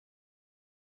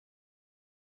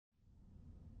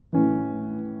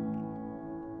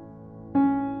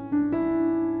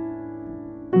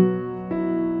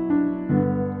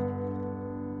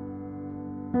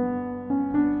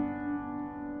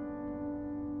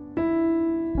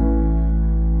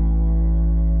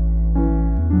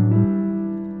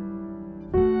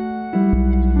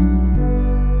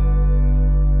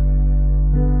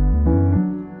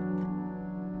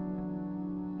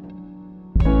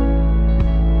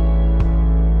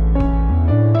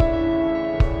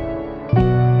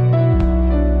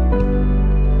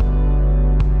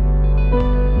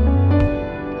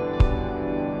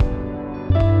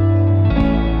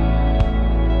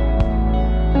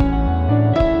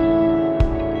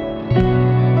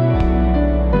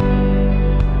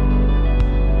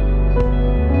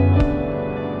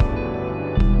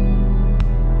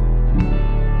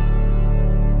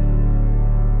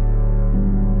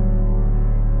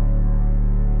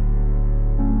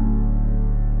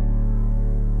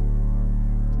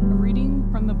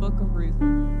book of Ruth.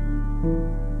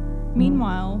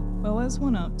 Meanwhile, Boaz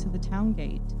went up to the town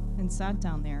gate and sat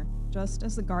down there, just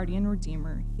as the guardian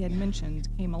redeemer he had mentioned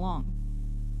came along.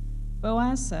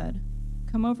 Boaz said,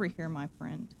 "Come over here, my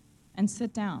friend, and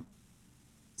sit down."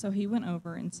 So he went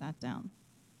over and sat down.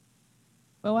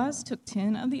 Boaz took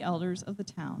 10 of the elders of the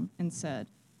town and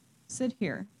said, "Sit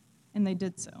here," and they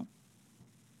did so.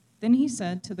 Then he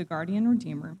said to the guardian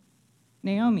redeemer,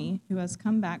 "Naomi, who has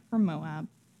come back from Moab,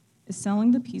 is selling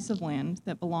the piece of land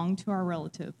that belonged to our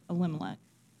relative Elimelech.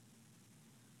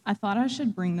 I thought I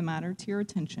should bring the matter to your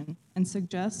attention and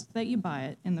suggest that you buy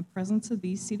it in the presence of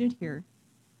these seated here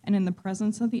and in the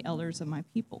presence of the elders of my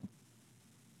people.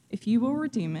 If you will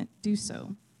redeem it, do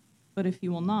so, but if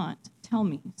you will not, tell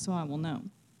me so I will know.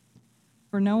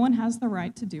 For no one has the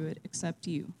right to do it except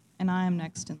you, and I am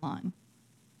next in line."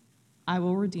 "I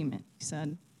will redeem it," he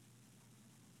said.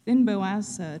 Then Boaz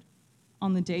said,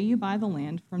 "On the day you buy the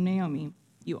land from Naomi,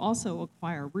 you also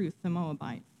acquire Ruth the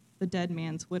Moabite, the dead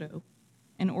man's widow,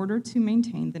 in order to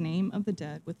maintain the name of the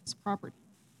dead with his property."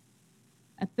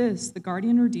 At this, the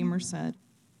guardian redeemer said,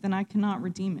 "Then I cannot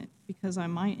redeem it, because I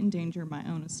might endanger my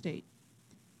own estate.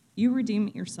 You redeem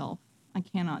it yourself. I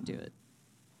cannot do it."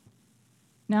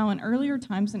 Now, in earlier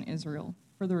times in Israel,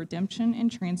 for the redemption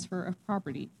and transfer of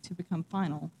property to become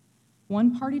final,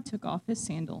 one party took off his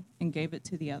sandal and gave it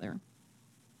to the other.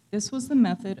 This was the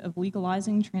method of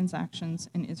legalizing transactions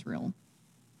in Israel.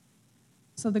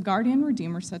 So the guardian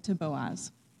redeemer said to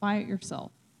Boaz, "Buy it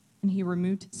yourself," and he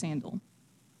removed his sandal.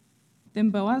 Then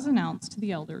Boaz announced to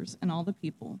the elders and all the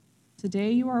people,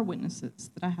 "Today you are witnesses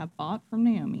that I have bought from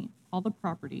Naomi all the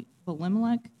property of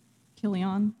Elimelech,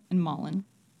 Chilion, and Mahlon.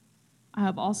 I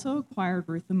have also acquired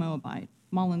Ruth the Moabite,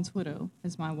 Mahlon's widow,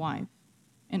 as my wife,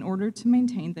 in order to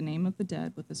maintain the name of the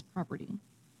dead with his property,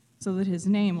 so that his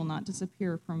name will not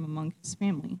disappear from among his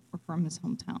family or from his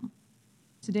hometown.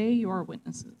 Today you are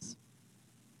witnesses."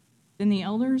 Then the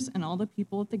elders and all the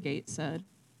people at the gate said,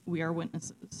 "We are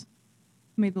witnesses.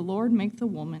 May the Lord make the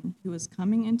woman who is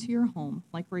coming into your home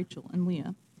like Rachel and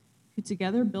Leah, who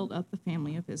together built up the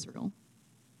family of Israel.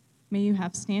 May you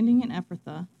have standing in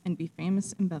Ephrathah and be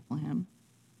famous in Bethlehem.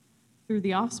 Through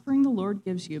the offspring the Lord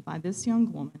gives you by this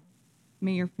young woman,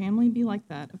 may your family be like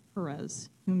that of Perez,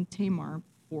 whom Tamar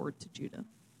bore to Judah."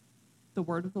 The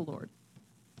word of the Lord.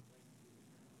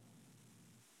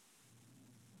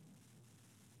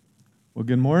 Well,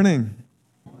 good morning.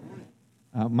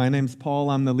 My name's Paul.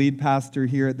 I'm the lead pastor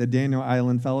here at the Daniel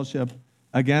Island Fellowship.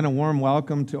 Again, a warm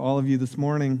welcome to all of you this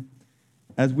morning.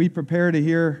 As we prepare to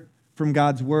hear from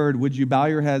God's word, would you bow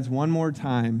your heads one more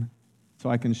time so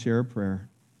I can share a prayer?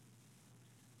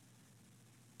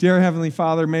 Dear Heavenly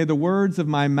Father, may the words of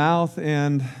my mouth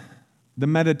and the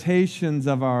meditations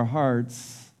of our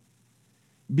hearts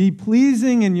be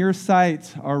pleasing in your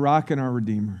sight, our rock and our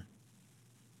Redeemer.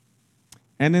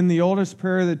 And in the oldest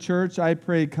prayer of the church, I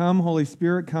pray, "Come, Holy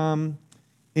Spirit, come."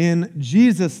 In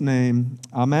Jesus' name,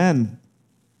 amen.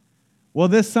 Well,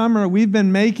 this summer, we've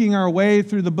been making our way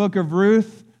through the book of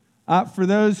Ruth. For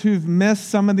those who've missed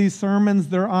some of these sermons,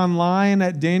 they're online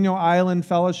at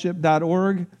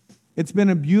danielislandfellowship.org. It's been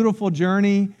a beautiful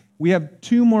journey. We have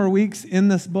 2 more weeks in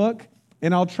this book,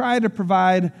 and I'll try to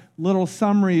provide little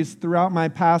summaries throughout my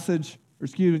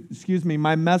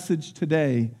my message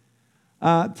today.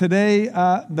 Today,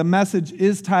 the message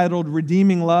is titled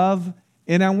Redeeming Love,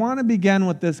 and I want to begin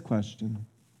with this question.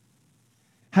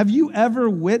 Have you ever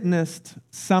witnessed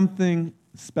something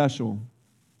special?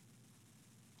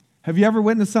 Have you ever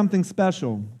witnessed something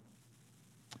special?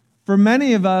 For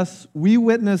many of us, we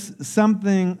witnessed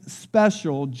something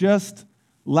special just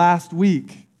last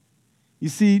week. You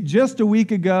see, just a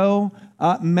week ago,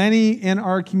 many in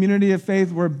our community of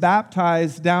faith were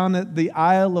baptized down at the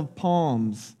Isle of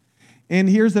Palms. And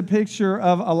here's a picture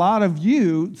of a lot of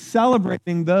you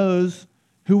celebrating those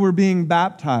who were being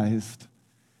baptized.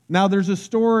 Now, there's a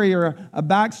story or a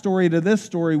backstory to this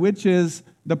story, which is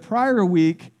the prior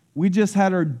week, we just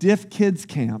had our Diff Kids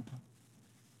Camp.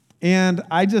 And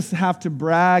I just have to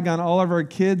brag on all of our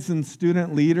kids and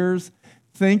student leaders.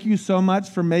 Thank you so much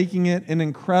for making it an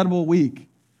incredible week.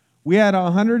 We had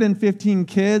 115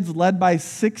 kids led by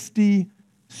 60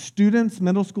 students,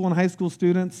 middle school and high school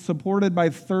students, supported by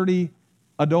 30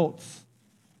 adults.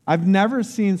 I've never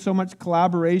seen so much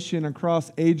collaboration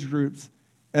across age groups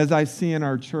as I see in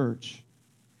our church.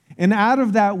 And out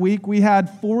of that week, we had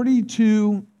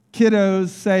 42 kiddos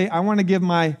say, "I want to give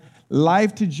my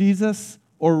life to Jesus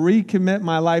or recommit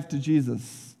my life to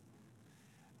Jesus."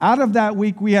 Out of that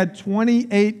week, we had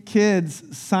 28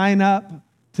 kids sign up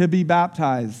to be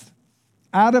baptized.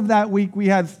 Out of that week, we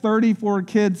had 34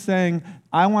 kids saying,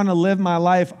 "I want to live my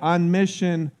life on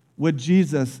mission with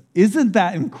Jesus. Isn't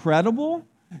that incredible?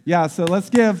 Yeah, so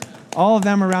let's give all of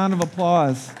them a round of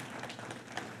applause.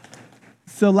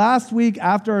 So last week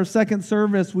after our second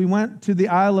service, we went to the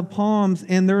Isle of Palms,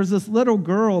 and there was this little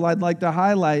girl I'd like to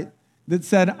highlight that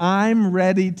said, "I'm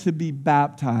ready to be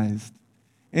baptized."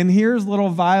 And here's little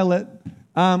Violet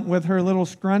with her little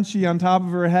scrunchie on top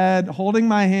of her head, holding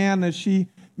my hand as she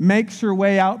makes her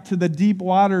way out to the deep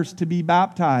waters to be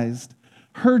baptized.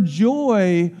 Her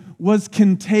joy was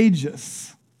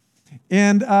contagious.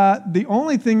 And the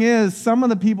only thing is, some of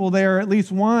the people there, at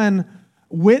least one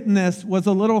witness, was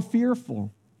a little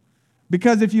fearful.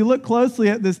 Because if you look closely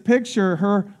at this picture,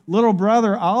 her little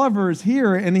brother Oliver is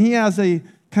here, and he has a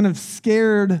kind of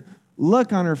scared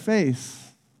look on his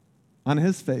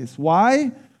face.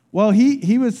 Why? Well,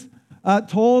 he was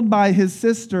told by his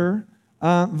sister,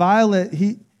 Violet,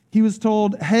 he was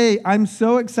told, "Hey, I'm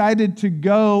so excited to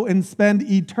go and spend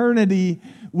eternity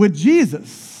with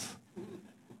Jesus."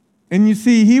 And you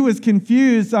see, he was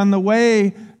confused on the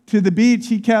way to the beach.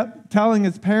 He kept telling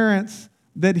his parents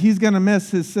that he's going to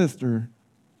miss his sister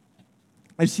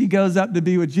as she goes up to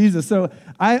be with Jesus. So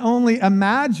I only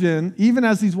imagine, even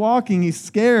as he's walking, he's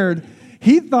scared.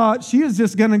 He thought she was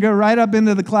just going to go right up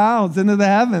into the clouds, into the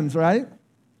heavens, right?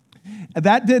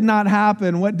 That did not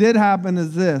happen. What did happen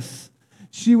is this.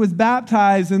 She was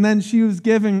baptized, and then she was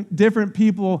giving different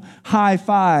people high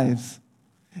fives.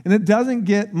 And it doesn't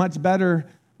get much better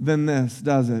than this,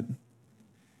 does it?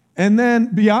 And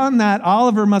then beyond that,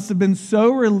 Oliver must have been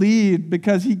so relieved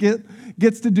because he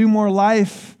gets to do more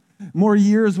life, more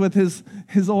years with his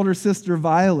older sister,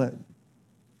 Violet.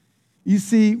 You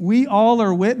see, we all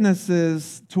are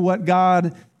witnesses to what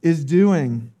God is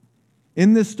doing.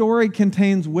 And this story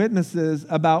contains witnesses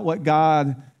about what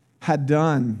God had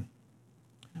done.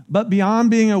 But beyond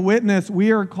being a witness,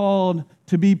 we are called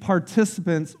to be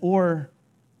participants or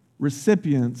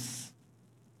recipients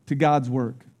to God's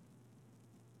work.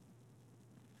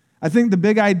 I think the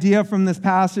big idea from this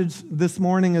passage this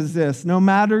morning is this: no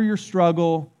matter your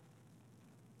struggle,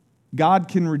 God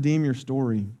can redeem your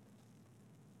story.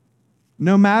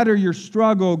 No matter your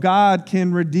struggle, God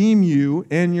can redeem you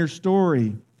and your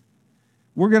story.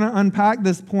 We're going to unpack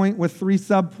this point with 3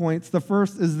 subpoints. The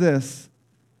first is this: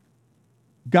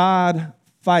 God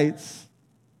fights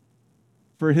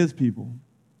for his people.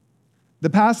 The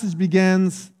passage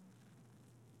begins,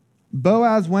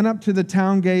 Boaz went up to the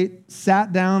town gate,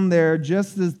 sat down there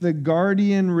just as the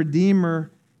guardian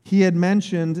redeemer he had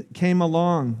mentioned came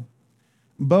along.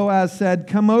 Boaz said,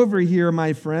 "Come over here,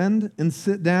 my friend, and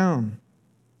sit down."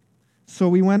 So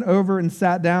we went over and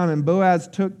sat down, and Boaz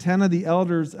took 10 of the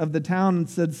elders of the town and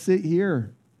said, "Sit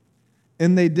here."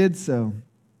 And they did so.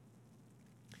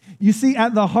 You see,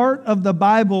 at the heart of the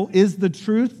Bible is the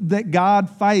truth that God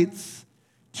fights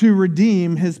to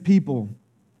redeem his people.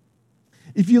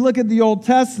 If you look at the Old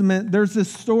Testament, there's this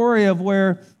story of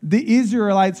where the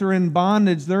Israelites are in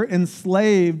bondage. They're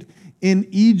enslaved in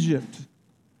Egypt.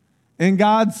 And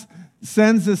God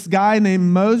sends this guy named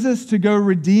Moses to go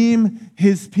redeem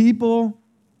his people.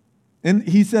 And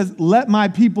he says, "Let my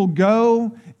people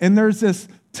go." And there's this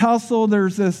tussle,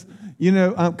 there's this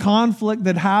conflict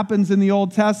that happens in the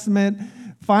Old Testament.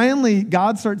 Finally,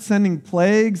 God starts sending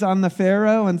plagues on the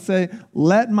Pharaoh and say,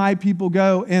 "Let my people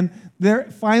go." And they're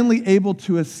finally able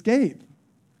to escape.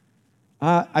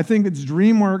 I think it's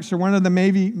DreamWorks or one of the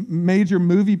major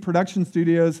movie production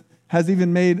studios has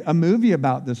even made a movie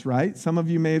about this, right? Some of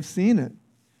you may have seen it.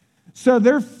 So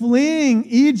they're fleeing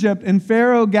Egypt, and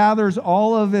Pharaoh gathers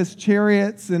all of his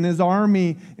chariots and his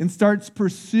army and starts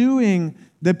pursuing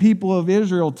the people of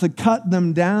Israel to cut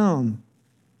them down.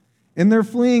 And they're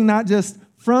fleeing not just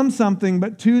from something,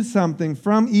 but to something,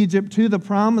 from Egypt to the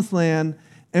promised land.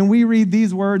 And we read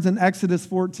these words in Exodus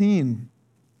 14.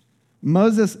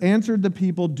 Moses answered the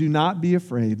people, "Do not be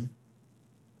afraid.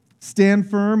 Stand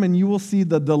firm, and you will see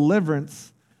the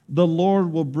deliverance the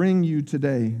Lord will bring you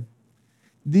today.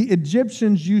 The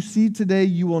Egyptians you see today,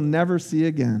 you will never see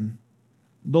again.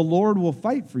 The Lord will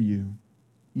fight for you.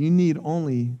 You need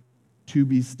only to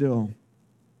be still."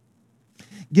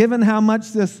 Given how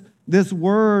much this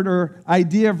word or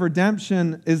idea of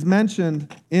redemption is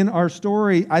mentioned in our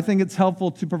story, I think it's helpful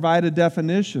to provide a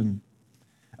definition.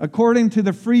 According to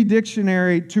the Free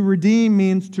Dictionary, to redeem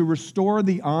means to restore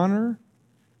the honor,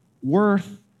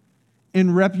 worth,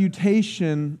 and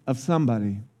reputation of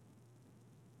somebody.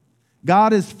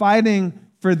 God is fighting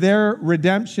for their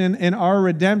redemption and our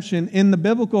redemption. In the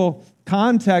biblical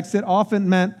context, it often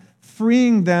meant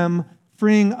freeing them,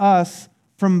 freeing us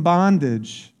from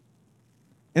bondage.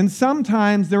 And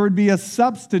sometimes there would be a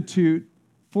substitute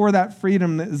for that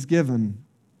freedom that is given.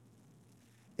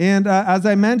 And as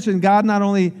I mentioned, God not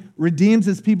only redeems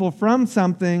his people from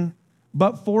something,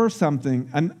 but for something.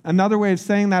 Another way of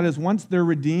saying that is once they're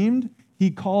redeemed,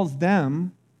 he calls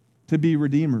them to be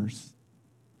redeemers.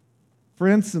 For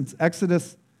instance,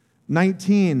 Exodus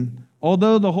 19,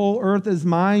 although the whole earth is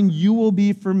mine, you will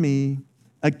be for me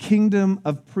a kingdom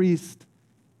of priests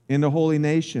and a holy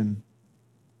nation.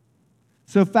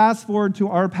 So fast forward to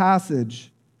our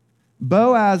passage.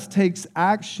 Boaz takes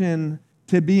action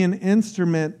to be an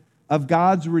instrument of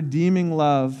God's redeeming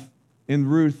love in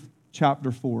Ruth chapter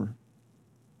 4.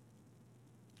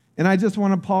 And I just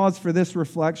want to pause for this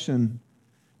reflection.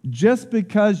 Just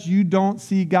because you don't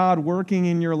see God working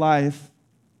in your life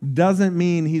doesn't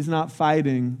mean he's not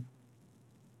fighting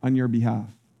on your behalf.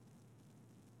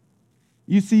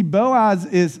 You see, Boaz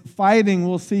is fighting,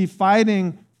 we'll see,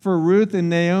 fighting for Ruth and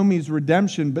Naomi's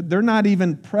redemption, but they're not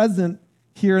even present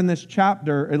here in this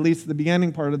chapter, at least the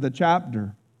beginning part of the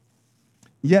chapter.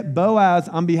 Yet Boaz,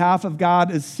 on behalf of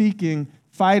God, is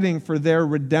fighting for their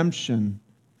redemption.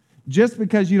 Just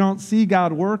because you don't see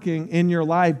God working in your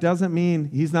life doesn't mean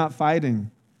he's not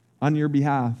fighting on your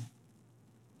behalf.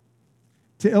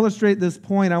 To illustrate this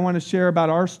point, I want to share about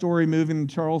our story moving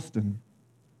to Charleston.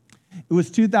 It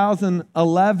was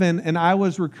 2011, and I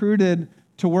was recruited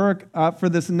to work for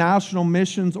this national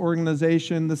missions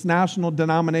organization, this national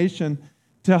denomination,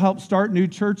 to help start new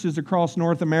churches across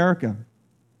North America.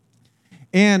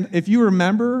 And if you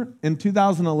remember, in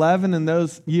 2011, in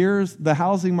those years, the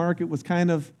housing market was kind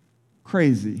of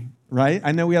crazy, right?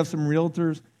 I know we have some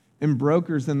realtors and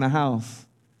brokers in the house.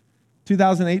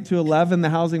 2008 to 11, the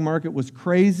housing market was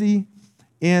crazy.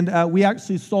 And we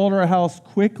actually sold our house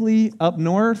quickly up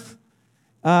north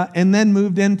and then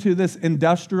moved into this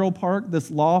industrial park, this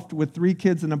loft with 3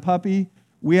 kids and a puppy.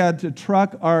 We had to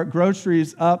truck our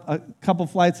groceries up a couple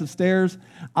flights of stairs.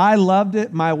 I loved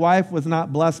it. My wife was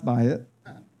not blessed by it.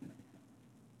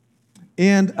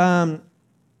 And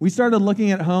we started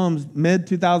looking at homes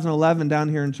mid-2011 down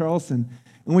here in Charleston.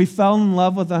 And we fell in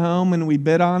love with the home and we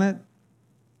bid on it,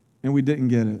 and we didn't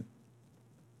get it.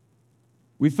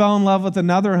 We fell in love with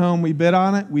another home, we bid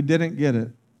on it, we didn't get it.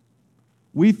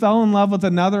 We fell in love with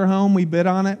another home, we bid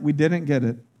on it, we didn't get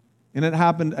it. And it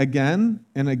happened again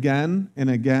and again and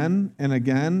again and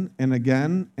again and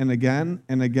again and again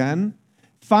and again.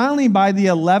 Finally, by the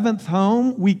 11th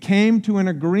home, we came to an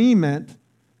agreement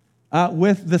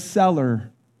with the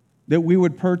seller that we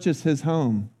would purchase his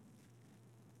home.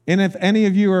 And if any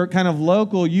of you are kind of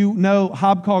local, you know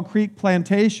Hobcall Creek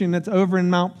Plantation that's over in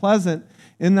Mount Pleasant.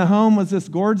 And the home was this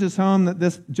gorgeous home that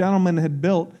this gentleman had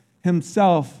built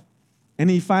himself. And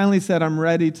he finally said, I'm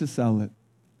ready to sell it.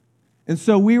 And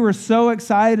so we were so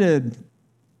excited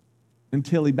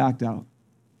until he backed out.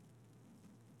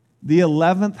 The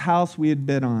 11th house we had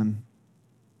bid on.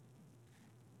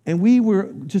 And we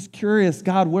were just curious,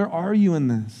 God, where are you in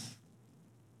this?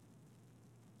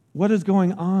 What is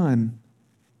going on?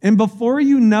 And before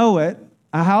you know it,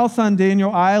 a house on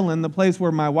Daniel Island, the place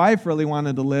where my wife really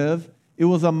wanted to live, it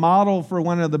was a model for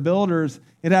one of the builders.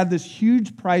 It had this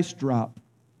huge price drop.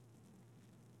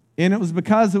 And it was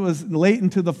because it was late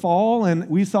into the fall, and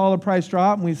we saw the price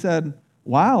drop, and we said,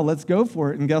 wow, let's go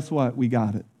for it. And guess what? We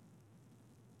got it.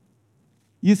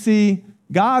 You see,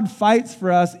 God fights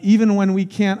for us even when we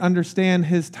can't understand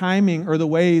his timing or the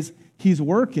ways he's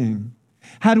working.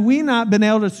 Had we not been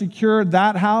able to secure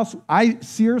that house, I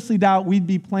seriously doubt we'd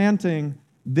be planting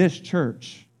this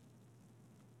church.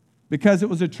 Because it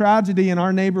was a tragedy in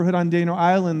our neighborhood on Daniel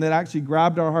Island that actually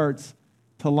grabbed our hearts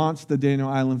to launch the Daniel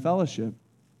Island Fellowship.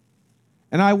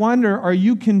 And I wonder, are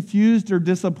you confused or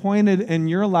disappointed in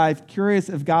your life, curious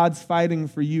if God's fighting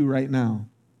for you right now?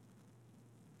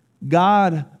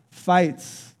 God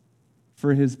fights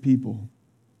for his people,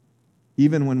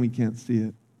 even when we can't see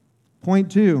it.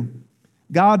 Point 2,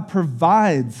 God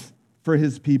provides for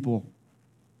his people.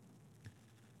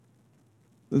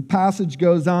 The passage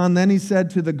goes on, then he said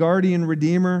to the guardian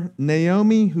redeemer,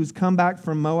 Naomi, who's come back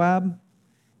from Moab,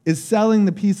 is selling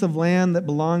the piece of land that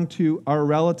belonged to our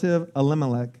relative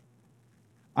Elimelech.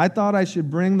 I thought I should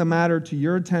bring the matter to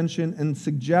your attention and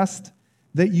suggest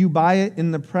that you buy it in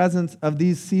the presence of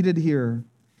these seated here,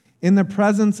 in the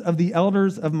presence of the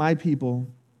elders of my people.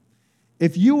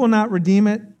 If you will redeem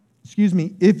it,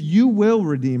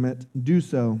 do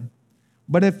so.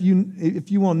 But if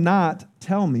you will not,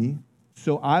 tell me,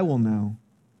 so I will know.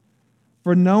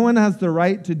 For no one has the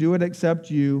right to do it except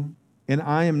you, and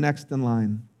I am next in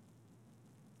line.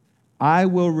 I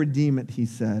will redeem it, he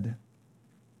said.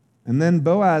 And then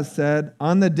Boaz said,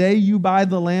 on the day you buy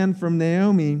the land from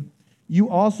Naomi, you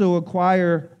also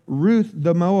acquire Ruth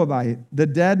the Moabite, the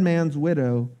dead man's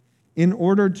widow, in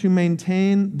order to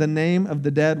maintain the name of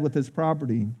the dead with his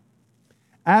property.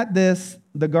 At this,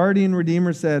 the guardian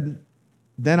redeemer said,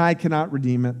 then I cannot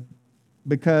redeem it,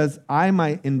 because I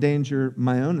might endanger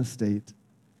my own estate.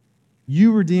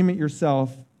 You redeem it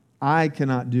yourself. I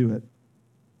cannot do it.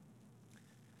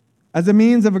 As a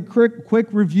means of a quick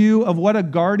review of what a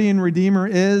guardian redeemer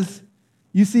is,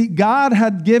 you see, God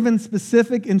had given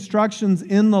specific instructions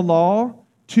in the law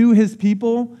to his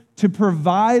people to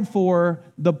provide for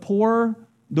the poor,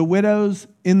 the widows,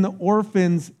 and the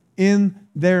orphans in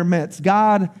their midst.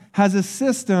 God has a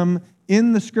system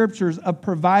in the scriptures of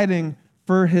providing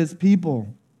for his people.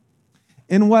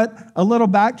 And what a little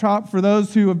backdrop for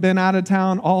those who have been out of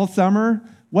town all summer,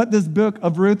 what this book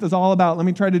of Ruth is all about. Let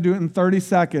me try to do it in 30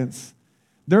 seconds.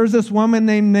 There's this woman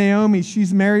named Naomi.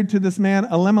 She's married to this man,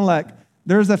 Elimelech.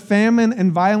 There's a famine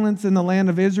and violence in the land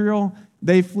of Israel.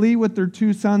 They flee with their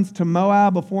 2 sons to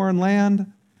Moab, a foreign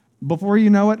land. Before you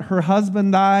know it, her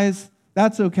husband dies.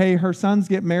 That's okay. Her sons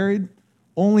get married,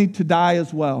 only to die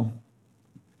as well.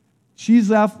 She's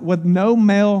left with no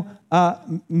male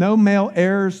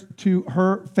heirs to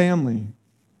her family.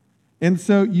 And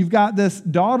so you've got this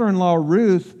daughter-in-law,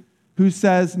 Ruth, who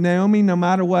says, Naomi, no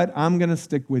matter what, I'm going to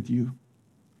stick with you.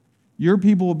 Your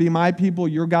people will be my people.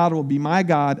 Your God will be my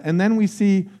God. And then we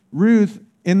see Ruth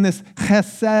in this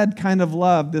chesed kind of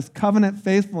love, this covenant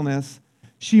faithfulness.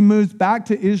 She moves back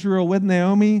to Israel with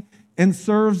Naomi and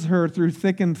serves her through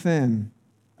thick and thin.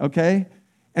 Okay?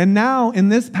 And now in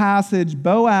this passage,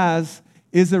 Boaz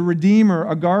is a redeemer,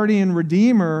 a guardian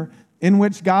redeemer, in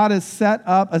which God has set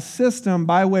up a system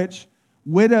by which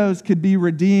widows could be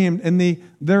redeemed and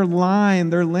their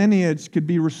line, their lineage could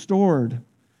be restored.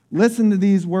 Listen to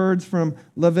these words from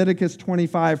Leviticus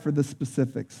 25 for the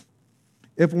specifics.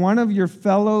 If one of your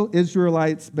fellow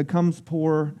Israelites becomes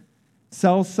poor,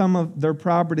 sells some of their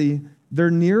property, their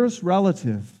nearest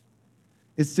relative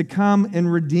is to come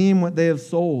and redeem what they have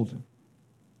sold.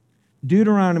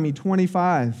 Deuteronomy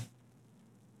 25.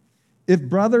 If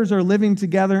brothers are living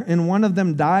together and one of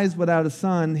them dies without a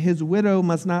son, his widow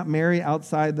must not marry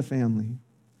outside the family.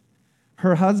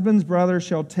 Her husband's brother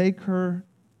shall take her,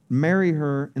 marry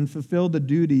her, and fulfill the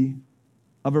duty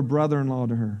of a brother-in-law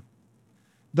to her.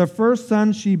 The first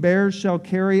son she bears shall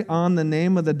carry on the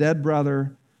name of the dead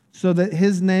brother, so that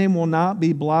his name will not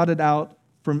be blotted out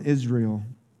from Israel.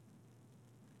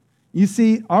 You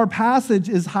see, our passage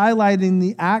is highlighting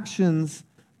the actions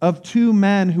of 2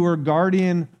 men who are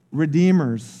guardian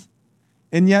redeemers.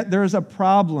 And yet there's a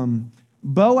problem.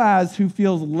 Boaz, who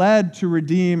feels led to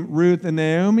redeem Ruth and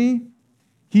Naomi,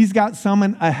 he's got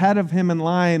someone ahead of him in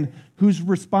line whose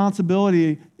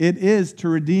responsibility it is to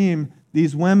redeem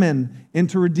these women and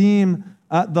to redeem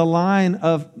the line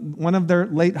of one of their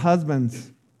late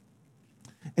husbands.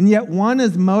 And yet one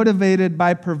is motivated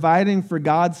by providing for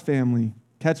God's family.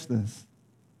 Catch this.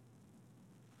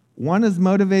 One is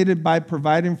motivated by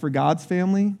providing for God's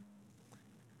family.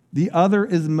 The other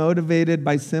is motivated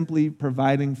by simply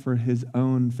providing for his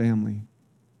own family.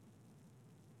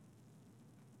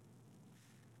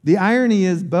 The irony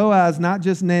is Boaz, not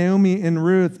just Naomi and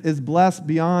Ruth, is blessed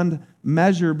beyond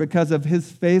measure because of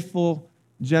his faithful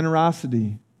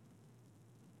generosity.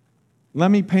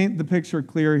 Let me paint the picture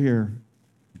clear here.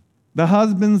 The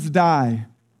husbands die.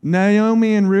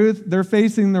 Naomi and Ruth, they're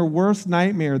facing their worst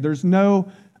nightmare. There's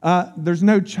no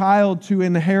child to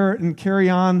inherit and carry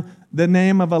on the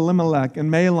name of Elimelech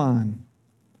and Mahlon.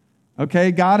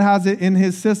 Okay, God has it in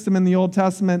his system in the Old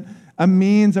Testament, a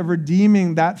means of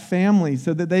redeeming that family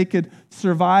so that they could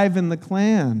survive in the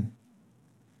clan.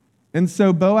 And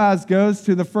so Boaz goes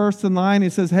to the first in line. He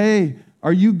says, hey,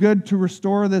 are you good to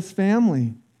restore this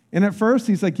family? And at first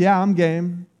he's like, yeah, I'm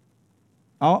game.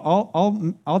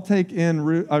 I'll take in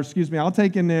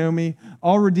Naomi.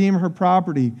 I'll redeem her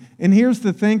property. And here's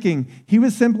the thinking. He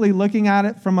was simply looking at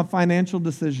it from a financial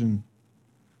decision.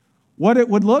 What it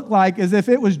would look like is if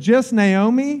it was just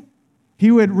Naomi,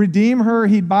 he would redeem her,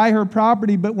 he'd buy her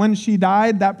property, but when she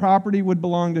died, that property would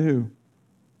belong to who?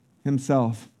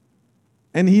 Himself.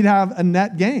 And he'd have a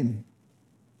net gain.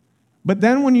 But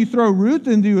then when you throw Ruth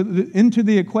into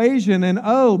the equation, and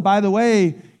oh, by the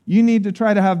way, you need to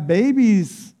try to have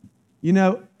babies,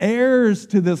 heirs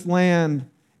to this land,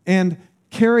 and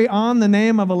carry on the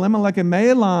name of Elimelech and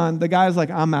Mahlon, the guy's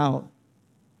like, I'm out.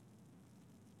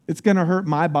 It's going to hurt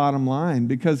my bottom line,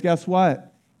 because guess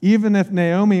what? Even if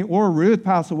Naomi or Ruth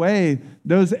pass away,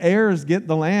 those heirs get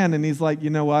the land, and he's like,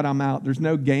 you know what? I'm out. There's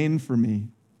no gain for me.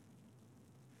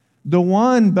 The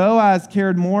one, Boaz,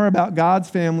 cared more about God's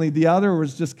family. The other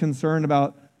was just concerned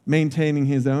about maintaining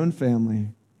his own family.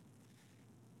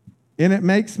 And it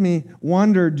makes me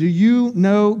wonder, do you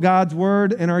know God's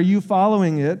word and are you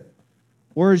following it?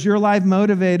 Or is your life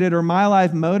motivated or my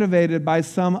life motivated by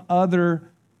some other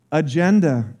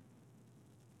agenda?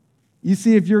 You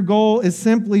see, if your goal is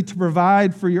simply to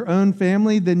provide for your own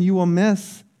family, then you will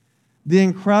miss the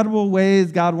incredible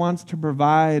ways God wants to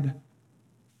provide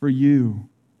for you.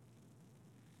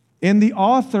 And the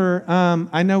author,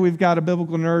 I know we've got a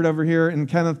biblical nerd over here, and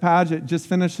Kenneth Paget just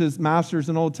finished his master's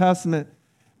in Old Testament.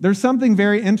 There's something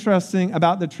very interesting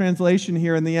about the translation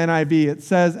here in the NIV. It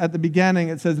says at the beginning,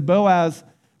 it says, Boaz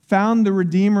found the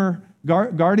Redeemer,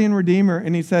 guardian Redeemer,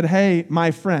 and he said, hey, my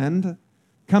friend,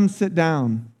 come sit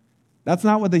down. That's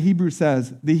not what the Hebrew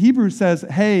says. The Hebrew says,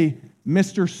 hey,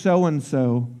 Mr.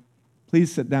 So-and-so,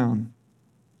 please sit down.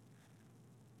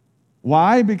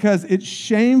 Why? Because it's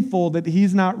shameful that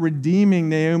he's not redeeming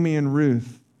Naomi and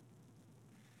Ruth.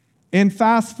 And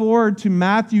fast forward to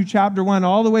Matthew chapter 1,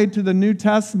 all the way to the New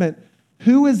Testament.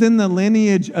 Who is in the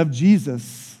lineage of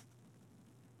Jesus?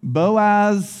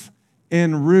 Boaz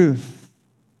and Ruth.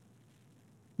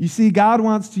 You see, God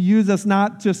wants to use us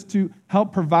not just to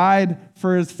help provide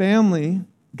for his family,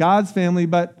 God's family,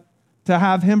 but to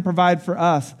have him provide for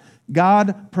us.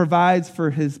 God provides for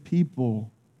his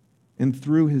people and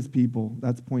through his people.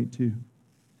 That's point 2.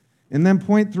 And then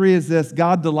point 3 is this: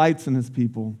 God delights in his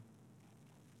people.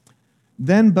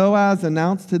 Then Boaz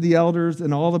announced to the elders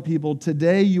and all the people,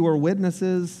 today you are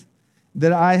witnesses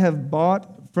that I have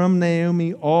bought from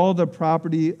Naomi all the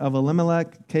property of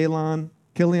Elimelech, Kilion,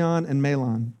 and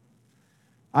Mahlon.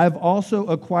 I have also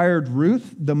acquired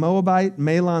Ruth, the Moabite,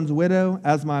 Mahlon's widow,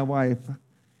 as my wife,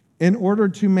 in order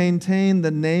to maintain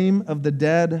the name of the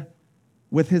dead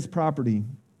with his property,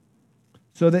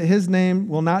 so that his name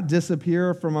will not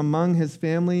disappear from among his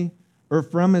family or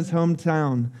from his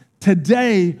hometown.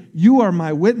 Today, you are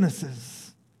my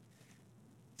witnesses.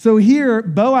 So here,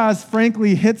 Boaz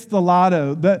frankly hits the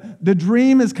lotto. The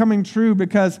dream is coming true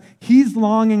because he's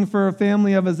longing for a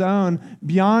family of his own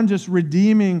beyond just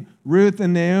redeeming Ruth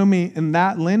and Naomi in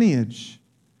that lineage.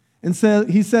 And so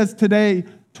he says today,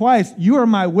 twice, you are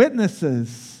my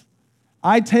witnesses.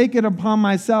 I take it upon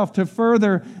myself to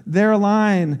further their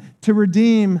line, to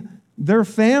redeem their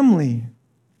family.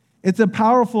 It's a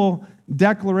powerful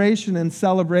declaration and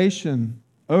celebration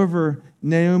over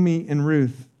Naomi and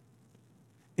Ruth.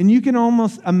 And you can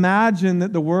almost imagine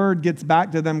that the word gets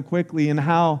back to them quickly and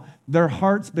how their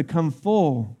hearts become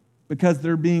full because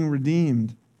they're being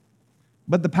redeemed.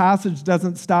 But the passage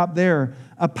doesn't stop there.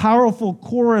 A powerful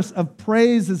chorus of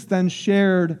praise is then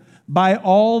shared by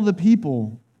all the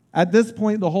people. At this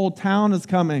point, the whole town is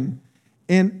coming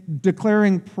and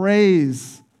declaring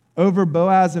praise over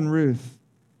Boaz and Ruth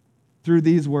through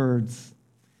these words.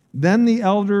 Then the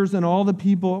elders and all the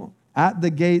people at the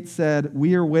gate said,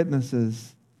 we are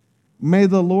witnesses. May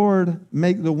the Lord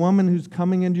make the woman who's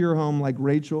coming into your home like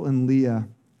Rachel and Leah,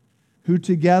 who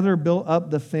together built up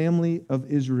the family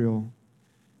of Israel.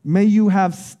 May you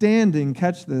have standing,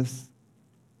 catch this,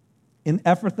 in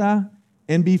Ephrathah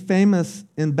and be famous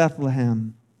in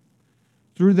Bethlehem.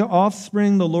 Through the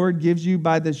offspring the Lord gives you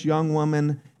by this young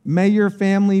woman, may your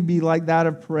family be like that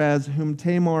of Perez, whom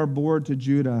Tamar bore to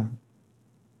Judah.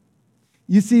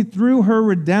 You see, through her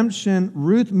redemption,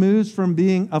 Ruth moves from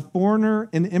being a foreigner,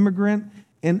 an immigrant,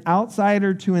 an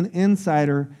outsider to an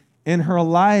insider, and her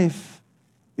life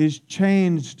is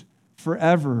changed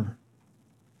forever.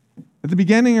 At the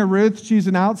beginning of Ruth, she's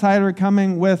an outsider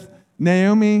coming with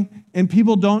Naomi, and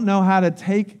people don't know how to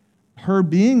take her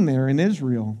being there in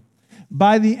Israel.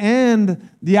 By the end,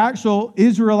 the actual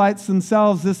Israelites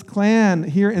themselves, this clan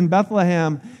here in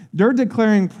Bethlehem, they're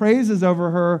declaring praises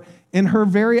over her, and her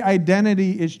very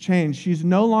identity is changed. She's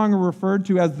no longer referred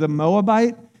to as the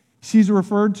Moabite. She's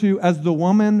referred to as the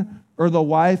woman or the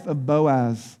wife of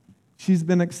Boaz. She's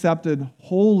been accepted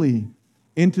wholly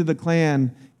into the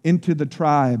clan, into the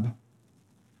tribe.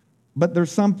 But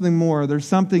there's something more. There's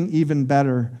something even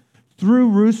better. Through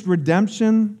Ruth's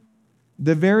redemption,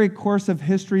 the very course of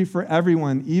history for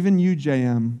everyone, even you,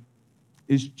 JM,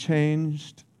 is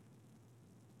changed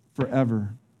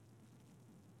forever.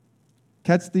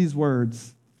 Catch these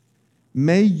words.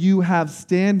 May you have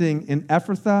standing in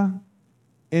Ephrathah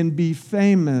and be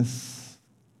famous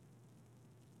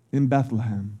in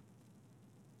Bethlehem.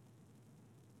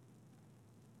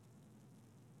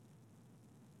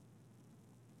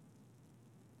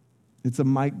 It's a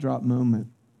mic drop moment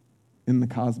in the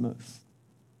cosmos.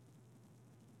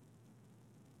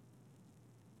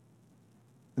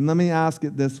 And let me ask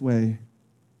it this way.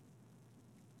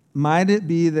 Might it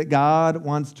be that God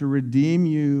wants to redeem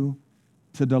you,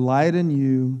 to delight in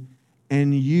you,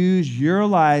 and use your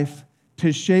life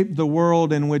to shape the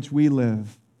world in which we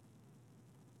live?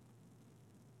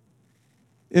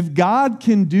 If God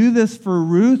can do this for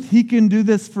Ruth, he can do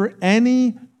this for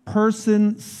any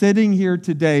person sitting here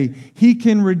today. He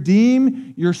can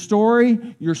redeem your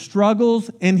story, your struggles,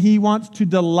 and he wants to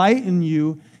delight in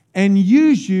you and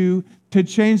use you to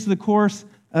change the course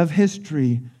of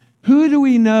history. Who do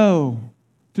we know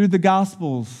through the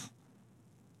Gospels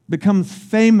becomes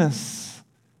famous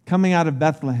coming out of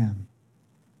Bethlehem?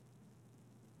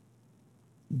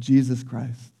 Jesus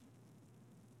Christ.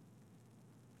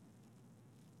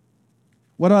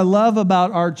 What I love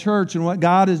about our church and what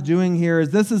God is doing here is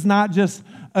this is not just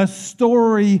a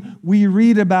story we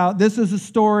read about. This is a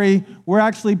story we're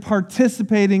actually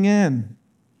participating in.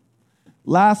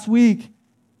 Last week,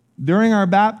 during our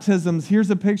baptisms,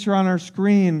 here's a picture on our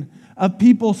screen of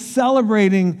people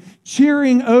celebrating,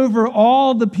 cheering over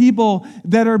all the people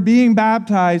that are being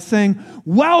baptized, saying,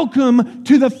 "Welcome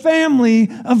to the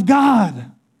family of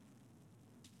God."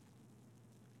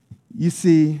 You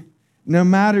see, no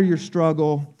matter your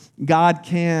struggle, God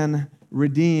can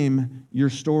redeem your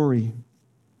story.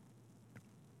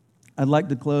 I'd like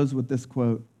to close with this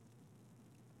quote.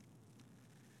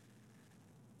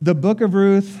 The book of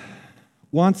Ruth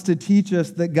wants to teach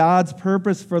us that God's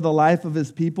purpose for the life of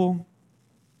his people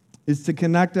is to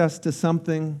connect us to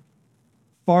something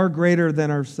far greater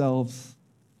than ourselves.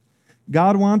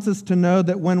 God wants us to know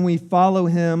that when we follow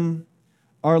him,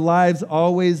 our lives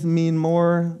always mean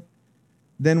more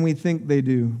than we think they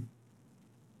do.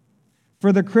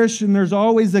 For the Christian, there's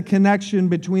always a connection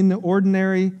between the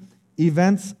ordinary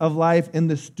events of life and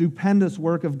the stupendous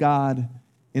work of God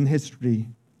in history.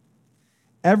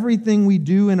 Everything we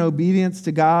do in obedience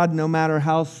to God, no matter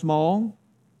how small,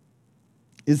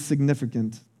 is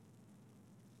significant.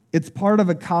 It's part of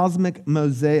a cosmic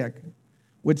mosaic,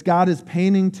 which God is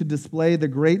painting to display the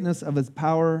greatness of his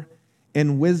power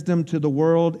and wisdom to the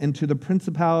world and to the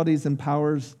principalities and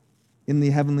powers in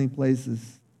the heavenly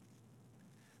places.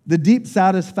 The deep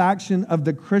satisfaction of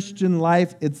the Christian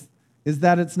life is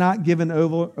that it's not given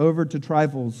over to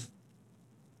trifles.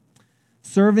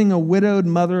 Serving a widowed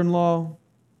mother-in-law,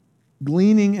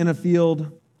 gleaning in a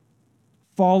field,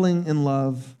 falling in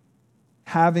love,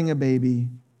 having a baby.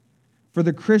 For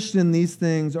the Christian, these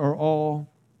things are all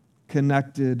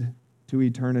connected to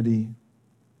eternity.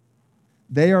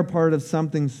 They are part of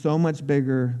something so much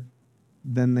bigger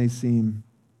than they seem.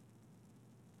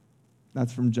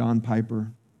 That's from John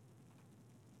Piper.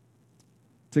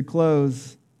 To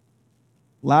close,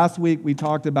 last week we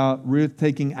talked about Ruth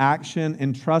taking action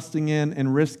and trusting in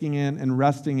and risking in and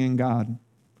resting in God.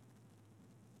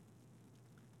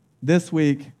 This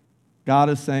week, God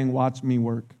is saying, watch me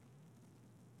work.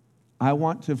 I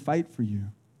want to fight for you.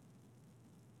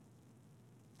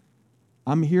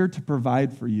 I'm here to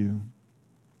provide for you.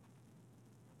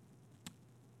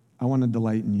 I want to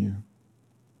delight in you.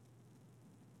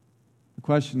 The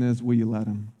question is, will you let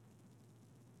him?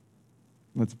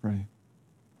 Let's pray.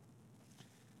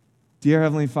 Dear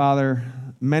Heavenly Father,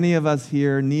 many of us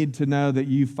here need to know that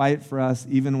you fight for us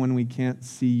even when we can't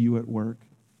see you at work.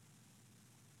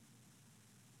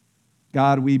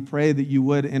 God, we pray that you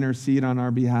would intercede on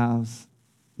our behalves,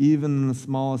 even in the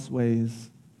smallest ways.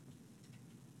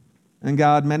 And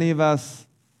God, many of us,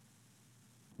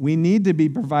 we need to be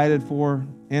provided for,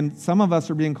 and some of us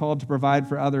are being called to provide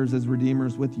for others as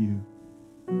redeemers with you.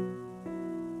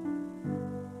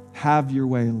 Have your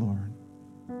way, Lord.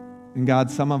 And God,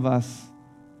 some of us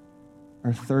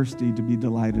are thirsty to be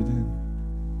delighted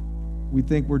in. We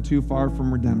think we're too far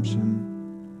from redemption.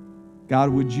 God,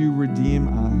 would you redeem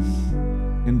us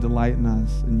and delight in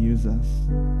us and use us?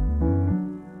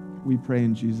 We pray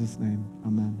in Jesus' name.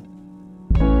 Amen.